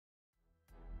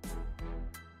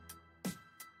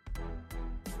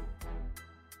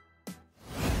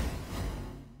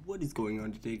What is going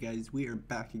on today, guys? We are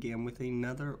back again with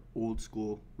another old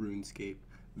school Runescape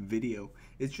video.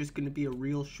 It's just going to be a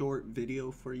real short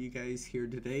video for you guys here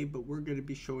today, but we're going to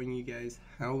be showing you guys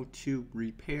how to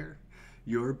repair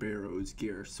your Barrows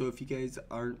gear. So if you guys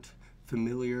aren't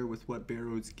familiar with what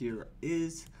Barrows gear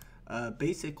is,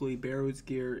 basically Barrows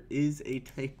gear is a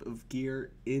type of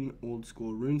gear in old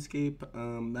school RuneScape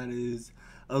that is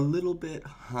a little bit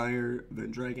higher than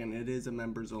Dragon. It is a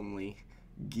members only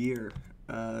gear,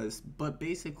 but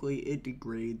basically it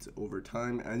degrades over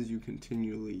time as you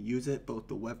continually use it. Both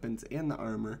the weapons and the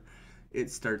armor,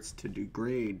 it starts to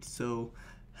degrade. So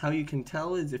how you can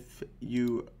tell is if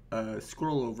you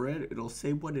scroll over it, it'll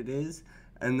say what it is,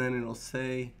 and then it'll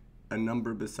say a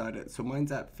number beside it. So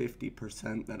mine's at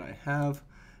 50% that I have,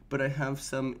 but I have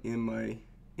some in my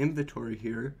inventory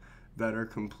here that are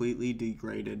completely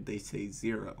degraded. They say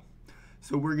 0.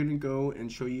 So we're going to go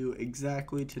and show you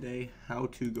exactly today how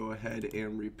to go ahead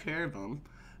and repair them.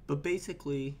 But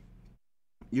basically,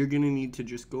 you're going to need to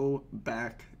just go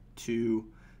back to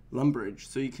Lumbridge.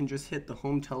 So you can just hit the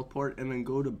home teleport and then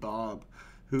go to Bob,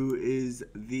 who is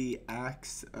the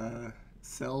axe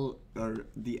salesman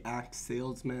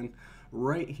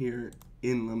right here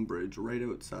in Lumbridge, right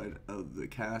outside of the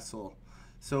castle.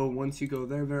 So once you go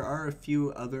there, there are a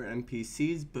few other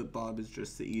NPCs, but Bob is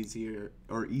just the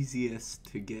easiest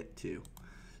to get to.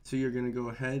 So you're going to go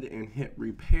ahead and hit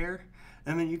repair,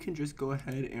 and then you can just go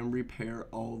ahead and repair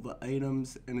all the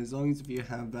items. And as long as you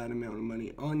have that amount of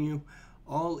money on you,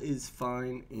 all is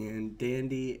fine and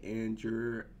dandy, and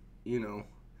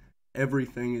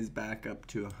everything is back up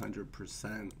to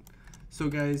 100%. So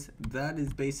guys, that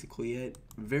is basically it.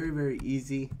 Very, very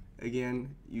easy.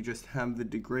 Again, you just have the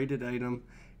degraded item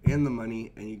and the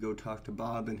money, and you go talk to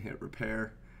Bob and hit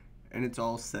repair, and it's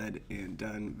all said and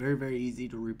done. Very, very easy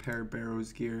to repair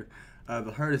Barrows gear.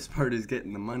 The hardest part is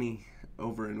getting the money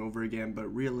over and over again, but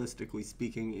realistically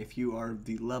speaking, if you are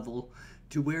the level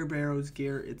to wear Barrows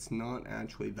gear, it's not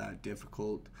actually that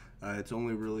difficult. It's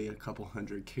only really a couple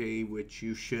 100k, which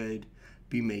you should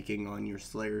be making on your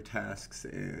Slayer tasks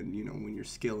and when you're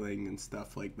skilling and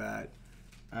stuff like that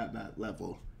at that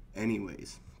level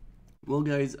anyways. Well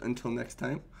guys, until next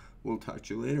time, we'll talk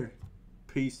to you later.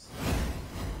 Peace.